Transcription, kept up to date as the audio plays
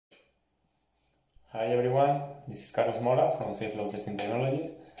Hi everyone, this is Carlos Mora from Safe Load Testing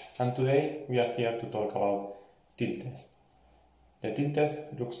Technologies, and today we are here to talk about tilt test. The tilt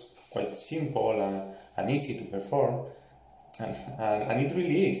test looks quite simple and easy to perform, and it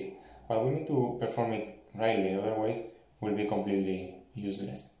really is, but we need to perform it rightly, otherwise it will be completely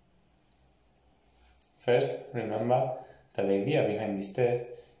useless. First, remember that the idea behind this test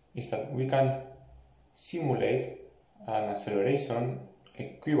is that we can simulate an acceleration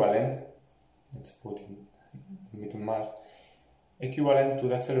equivalent, let's put it in between marks, equivalent to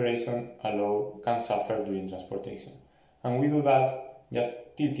the acceleration a load can suffer during transportation. And we do that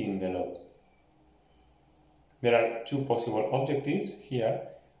just tilting the load. There are two possible objectives here.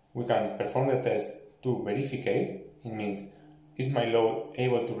 We can perform the test to verify, it means, is my load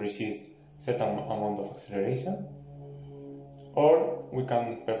able to resist certain amount of acceleration? Or we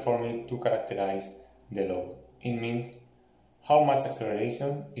can perform it to characterize the load. It means, how much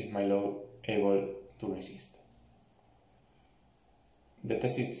acceleration is my load able to resist? The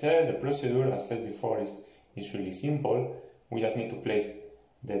test itself, the procedure, as said before, is really simple. We just need to place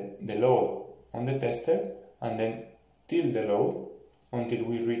the load on the tester and then tilt the load until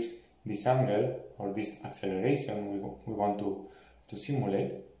we reach this angle or this acceleration we want to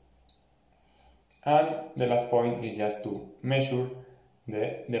simulate. And the last point is just to measure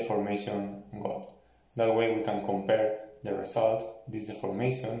the deformation got. That way we can compare the results, this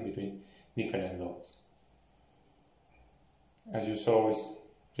deformation between different loads. As you saw, it's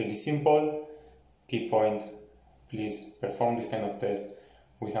really simple. Key point, please perform this kind of test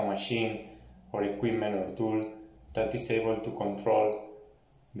with a machine or equipment or tool that is able to control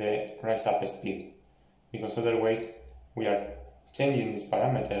the rise up speed, because otherwise we are changing this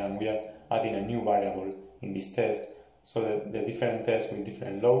parameter and we are adding a new variable in this test, so that the different tests with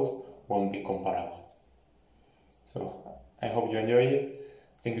different loads won't be comparable. So I hope you enjoy it.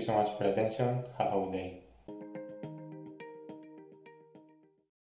 Thank you so much for your attention. Have a good day.